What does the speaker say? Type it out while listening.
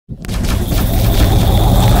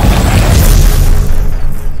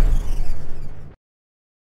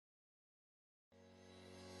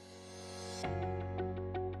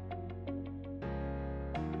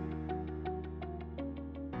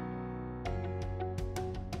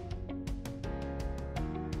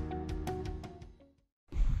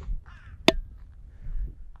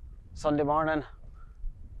Sunday morning,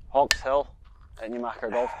 Hawkshill at Newmachar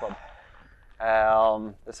Golf Club.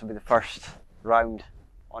 This will be the first round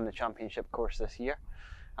on the championship course this year.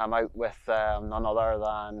 I'm out with none other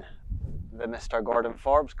than the Mr. Gordon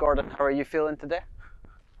Forbes. Gordon, how are you feeling today?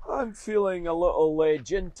 I'm feeling a little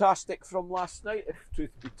gin-tastic from last night, if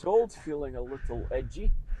truth be told, feeling a little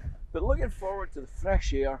edgy, but looking forward to the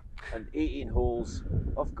fresh air and 18 holes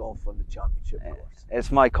of golf on the championship course.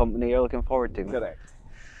 It's my company you're looking forward to. Correct.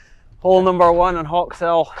 Hole number 1 on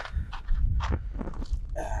Hawkshill.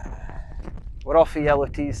 We're off the yellow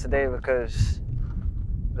tees today because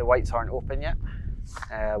the whites aren't open yet.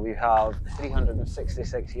 We have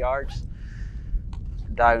 366 yards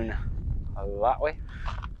down that way.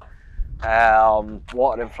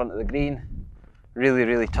 Water in front of the green.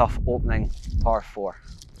 Really tough opening par 4.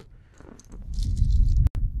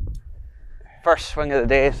 First swing of the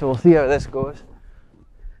day, so we'll see how this goes.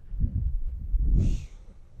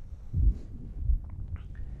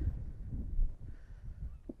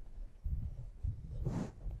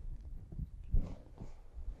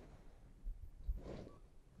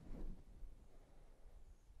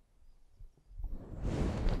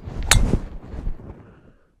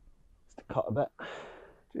 Cut a bit.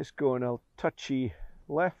 Just going a touchy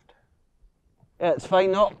left. Yeah, it's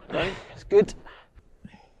fine, no. Right. It's good.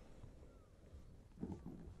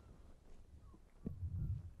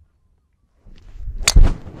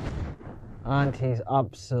 And he's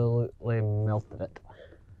absolutely melted it.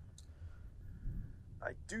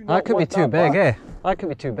 I do not That could be too big, eh? That could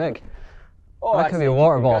be too big. Oh, that could be a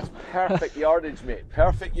water ball. That's perfect yardage, mate.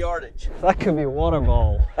 Perfect yardage. That could be a water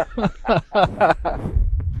ball.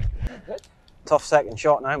 Tough second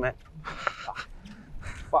shot now, mate.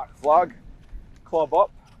 Back flag, club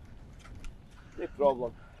up, no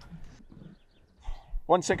problem.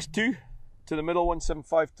 162 to the middle,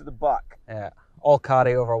 175 to the back. Yeah, all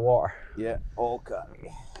carry over water. Yeah, all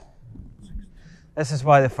carry. This is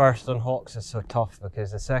why the first on Hawks is so tough,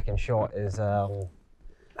 because the second shot is, if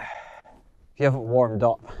you haven't warmed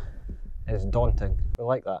up, is daunting. We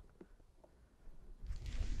like that.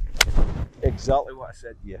 Exactly what I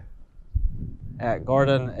said, yeah.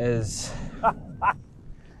 Gordon is...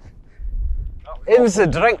 It was a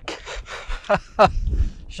drink,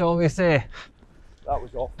 shall we say. That was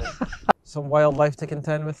awful. Some wildlife to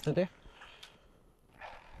contend with today.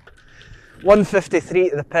 153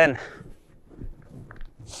 to the pin.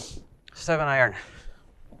 7 iron.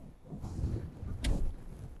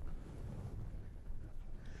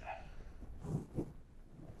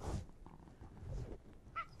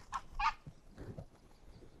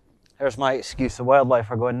 Here's my excuse, the wildlife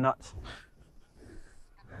are going nuts.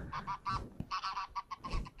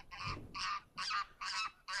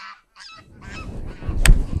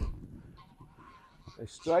 A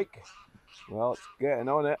strike. Well, it's getting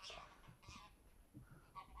on it.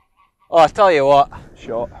 Oh, I tell you what.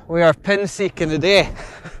 Shot. We are pin seeking today.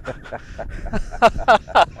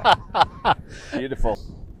 Beautiful.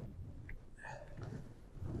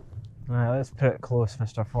 Right, let's put it close,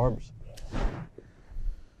 Mr. Forbes.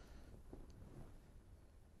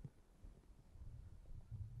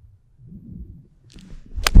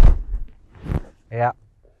 Yeah.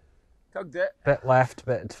 Tugged it. Bit left,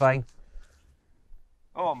 but it's fine.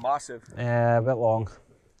 Oh, massive. Yeah, a bit long.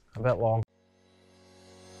 A bit long.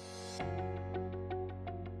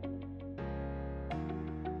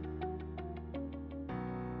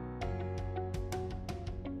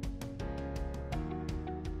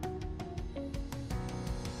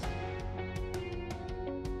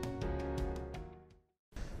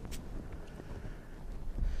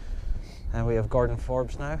 And we have Gordon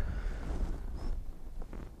Forbes now.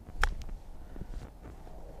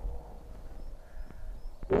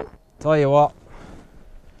 Tell you what,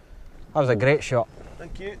 that was a great shot.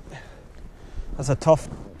 Thank you. That's a tough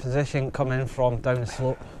position coming from down the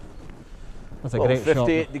slope. That's a great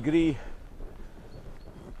 58 shot. degree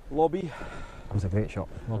lobby. That was a great shot.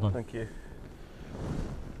 Well done. Thank you.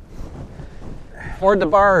 For the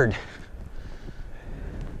bird.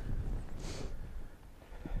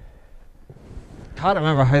 Can't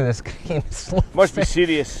remember how this green slopes. Must be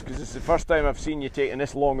serious, because it's the first time I've seen you taking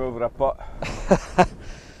this long over a putt.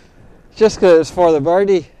 Just because it's for the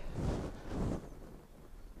birdie.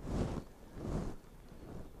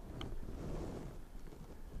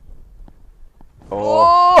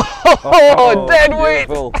 Oh, dead weight!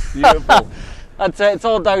 Beautiful, beautiful. That's it, it's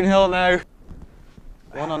all downhill now.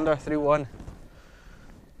 1 under, 3-1.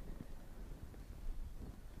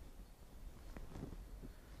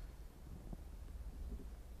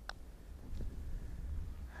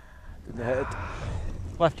 Didn't hit it.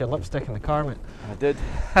 Left your lipstick in the car, mate. I did.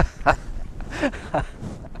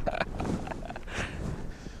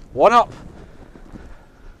 One up.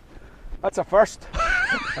 That's a first.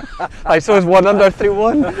 I suppose 1 under through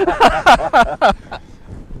 1.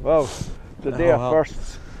 Well, the day Oh, of well.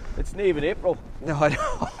 firsts. It's not even April. No, I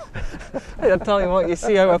know. I'll tell you what, you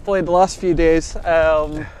see how I played the last few days.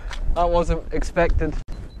 That wasn't expected.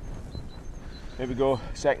 Here we go,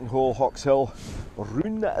 second hole, Hawkshill,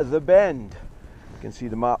 Rune the Bend. You can see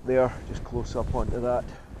the map there, just close up onto that.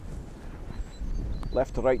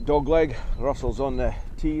 Left to right dogleg, Russell's on the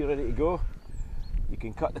tee ready to go. You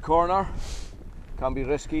can cut the corner, can be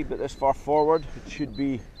risky, but this far forward it should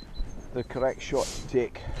be the correct shot to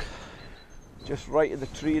take. Just right of the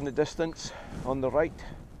tree in the distance, on the right,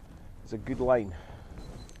 is a good line.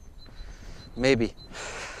 Maybe.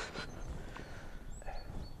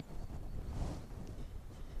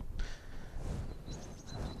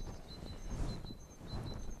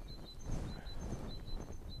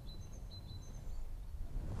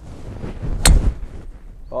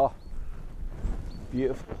 Oh,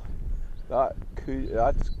 beautiful.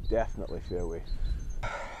 That's definitely fairway.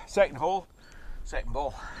 Second hole, second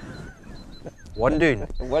ball. One doing.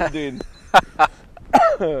 One doing.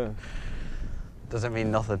 Doesn't mean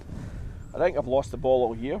nothing. I think I've lost the ball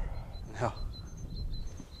all year. No.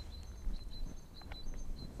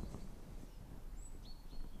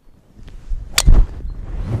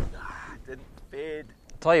 Didn't fade.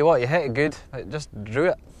 Tell you what, you hit it good. It just drew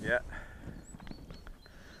it. Yeah.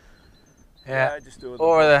 Yeah. Just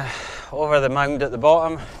Over the mound at the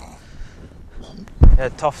bottom. Yeah,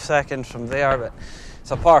 tough second from there, but it's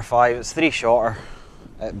a par 5. It's 3 shorter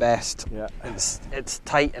at best. Yeah. It's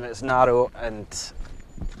tight and it's narrow, and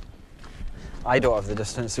I don't have the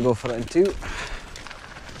distance to go for it in 2.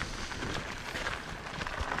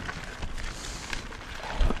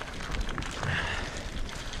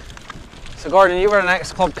 So Gordon, you were an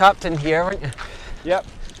ex-club captain here, weren't you? Yep.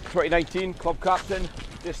 2019 club captain.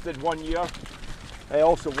 Just did 1 year. I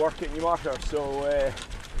also work at Newmachar, so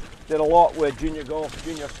did a lot with junior golf,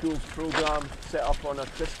 junior schools program, set up an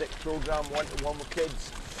artistic program, one-to-one with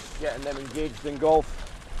kids, getting them engaged in golf.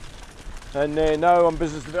 And now I'm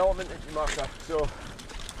business development at Newmachar, so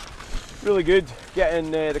really good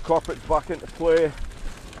getting the corporates back into play.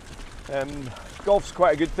 Golf's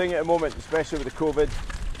quite a good thing at the moment, especially with the COVID.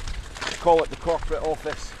 I call it the corporate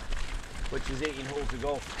office, which is 18 holes of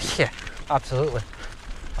golf. Yeah, absolutely.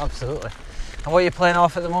 Absolutely. And what are you playing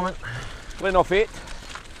off at the moment? Playing off 8.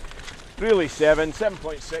 Really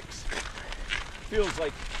 7.6. Feels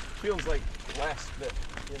like less, but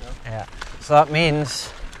you know. Yeah. So that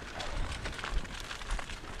means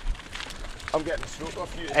I'm getting a stroke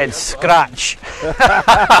off you today. it's scratch.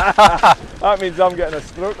 That means I'm getting a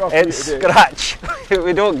stroke off It's you today. scratch.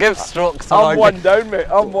 We don't give strokes. I'm one down, mate.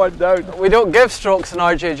 I'm one down. We don't give strokes in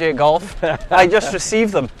RJJ Golf. I just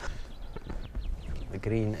receive them. The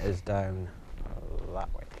green is down that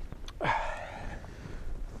way.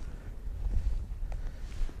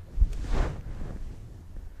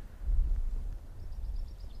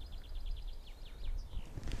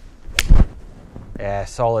 Yeah,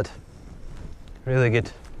 solid. Really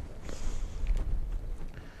good.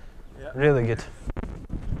 Yeah. Really good.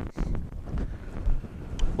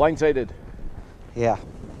 Blindsided. Yeah.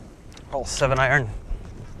 All 7-iron.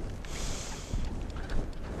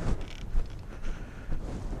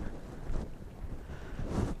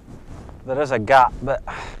 There is a gap, but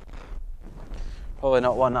probably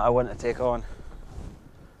not one that I want to take on.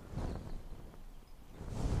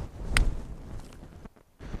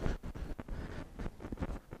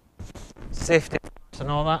 Safety and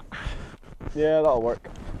all that. Yeah, that'll work.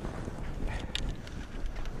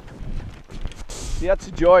 See, that's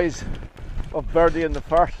the joys of birdie in the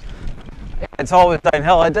first. It's always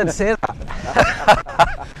downhill, I did say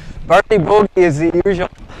that. Birdie bogey is the usual.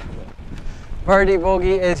 Birdie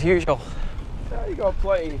bogey is usual. Yeah, you got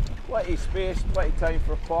plenty space, plenty time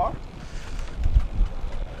for a par.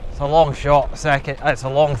 It's a long shot, second. It's a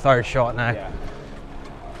long third shot now. Yeah.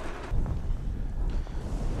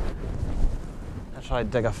 I'll try to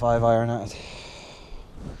dig a 5-iron at it.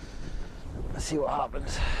 Let's see what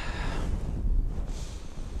happens.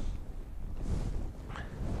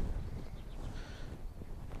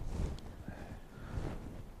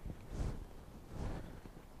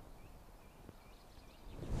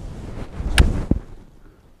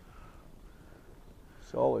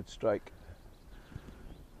 Solid strike.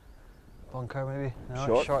 Bunker maybe? No,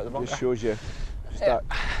 Short. it's short of the bunker. Just shows you just that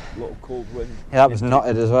little cold wind. Yeah, that was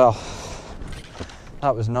knotted as well.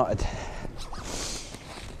 That was knotted. I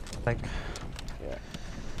think. Yeah.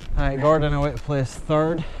 Alright, Gordon away to play his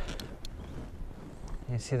third.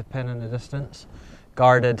 You see the pin in the distance.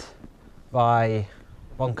 Guarded by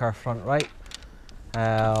bunker front right.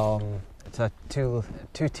 It's a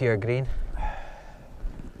two-tier green.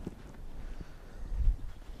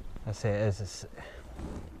 I say it is. It's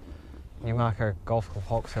Newmachar Golf Club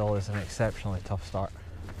Hawkshill is an exceptionally tough start.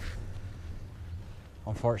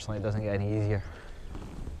 Unfortunately, it doesn't get any easier.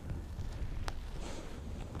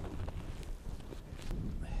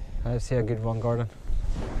 Let's see a good one, Gordon.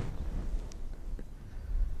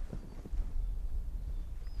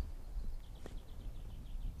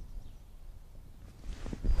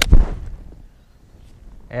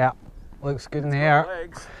 Yeah, looks good in the air.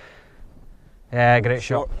 Legs. Yeah, great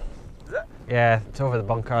shot. Is it? Yeah, it's over the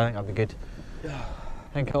bunker. I think that'll be good.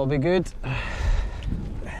 I think it'll be good.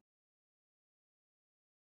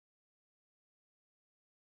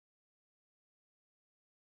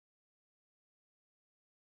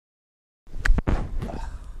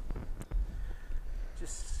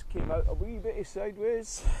 Just came out a wee bit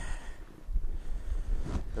sideways.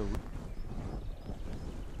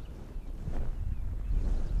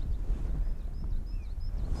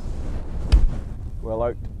 Well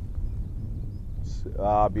out.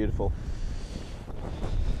 Ah, beautiful.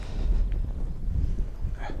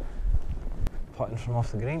 Putting from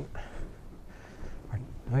off the green.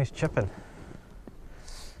 Nice chipping.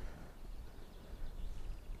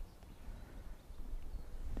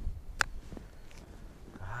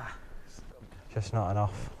 Just not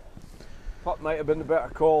enough. Putt might have been the better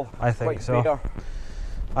call. I think Quite so. bare.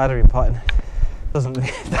 I'd have been putting.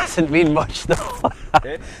 Doesn't mean much though.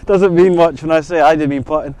 Eh? Doesn't mean much when I say I'd have been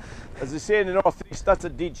putting. As they say in the northeast, that's a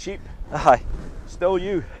dead sheep. Aye. Still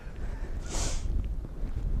you.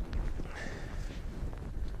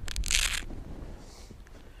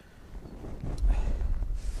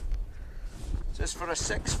 Is this for a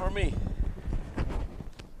 6 for me?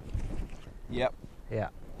 Yep. Yeah.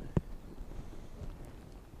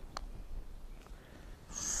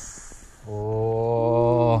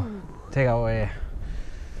 Oh, take away.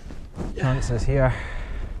 Chances here.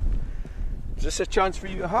 Is this a chance for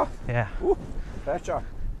you to have? Yeah. Ooh, pressure.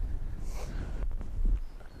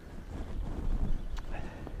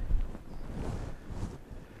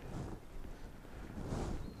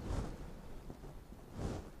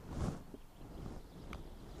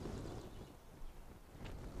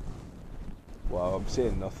 Wow, I'm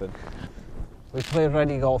saying nothing. We play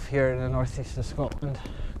ready golf here in the northeast of Scotland.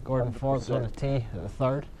 Gordon 100%. Forbes on a tee at the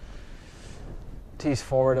third. Tee's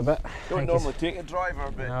forward a bit. Don't normally take a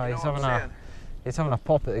driver, but No, you know he's what having I'm a saying. he's having a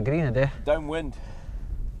pop at the green a day. Downwind.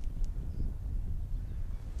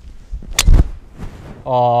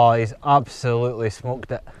 Oh, he's absolutely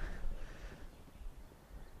smoked it.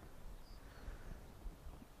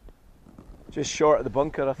 Just short of the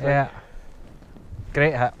bunker, I think. Yeah.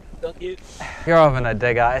 Great hit. Thank you. You're having a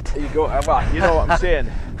dig at it. There you go, Emma. You know what I'm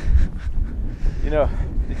saying. You know,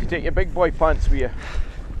 did you take your big boy pants with you?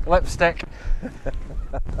 Lipstick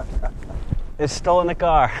is still in the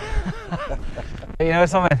car. You know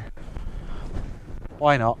something?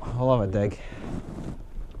 Why not? We'll have a dig.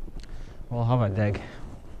 We'll have a dig.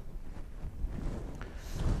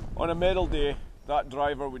 On a medal day, that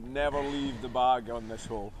driver would never leave the bag on this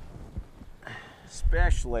hole.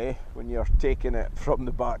 Especially when you're taking it from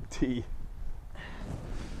the back tee.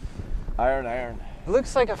 Iron, iron. It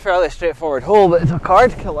looks like a fairly straightforward hole, but it's a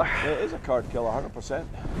card killer. It is a card killer, 100%.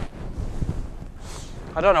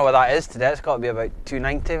 I don't know what that is today. It's got to be about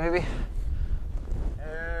 290 maybe.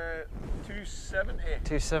 270.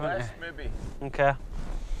 270. Less, maybe. Okay.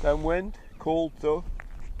 Downwind, cold though.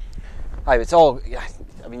 Aye, it's all. Yeah,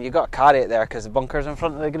 I mean, you got to carry it there because the bunker's in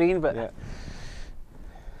front of the green, but. Yeah.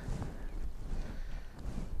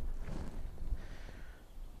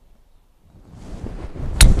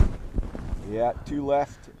 Yeah, 2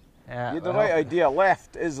 left. Yeah, You had the well, right idea.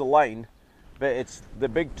 Left is the line, but it's the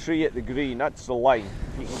big tree at the green. That's the line.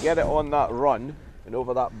 If you can get it on that run and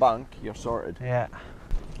over that bank, you're sorted. Yeah.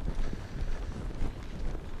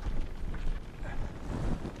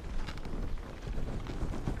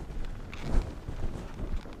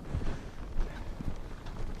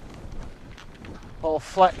 Little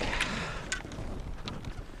flick.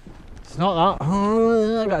 It's not that.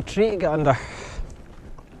 I got a tree to get under.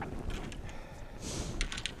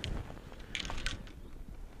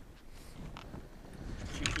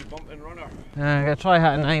 Cheeky bumping runner. I'm gonna try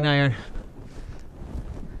hitting 9 iron.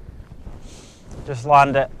 Just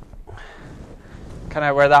land it kind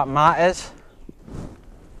of where that mat is.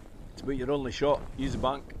 It's about your only shot. Use the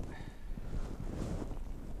bank.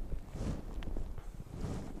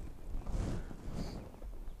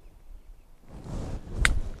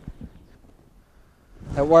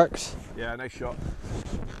 It works. Yeah, nice shot.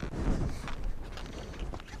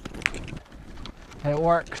 It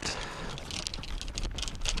worked.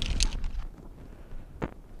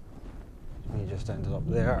 just ended up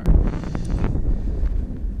there.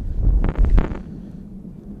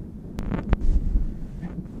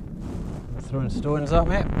 Throwing stones up,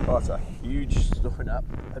 mate. Oh, it's a huge stone up,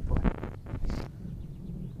 bad boy.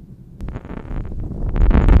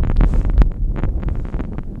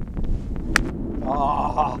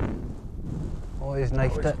 Ah! Oh, he's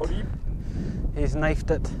knifed it. Funny. He's knifed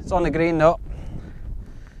it. It's on the green though.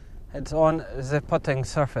 It's on the putting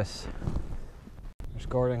surface. There's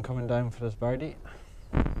Gordon coming down for his birdie.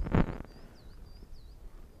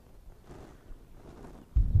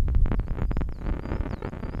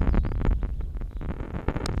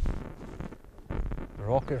 The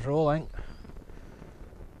rock is rolling.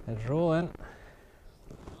 It's rolling.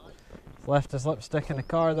 He's left his lipstick in the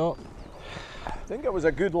car though. I think it was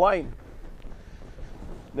a good line.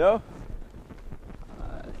 No?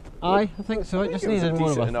 Aye, I think so. It just needed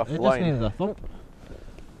more of a enough it just line. needed a thump.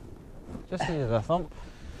 Just needed a thump.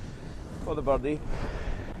 For the birdie.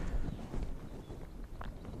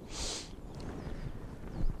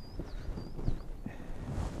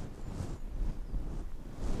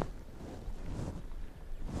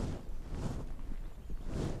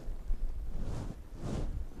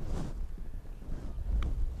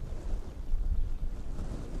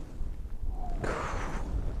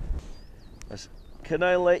 Can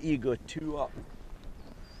I let you go 2 up?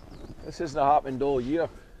 This hasn't happened all year.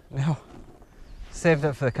 No. Saved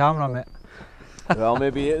it for the camera, mate. Well,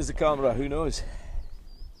 maybe it is the camera, who knows?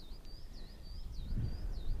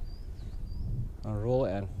 I'll roll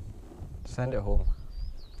it in. Send it home.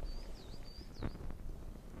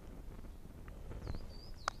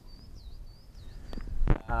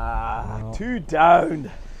 No. 2 down.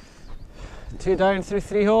 2 down through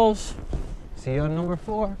 3 holes. See you on number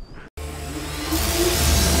 4.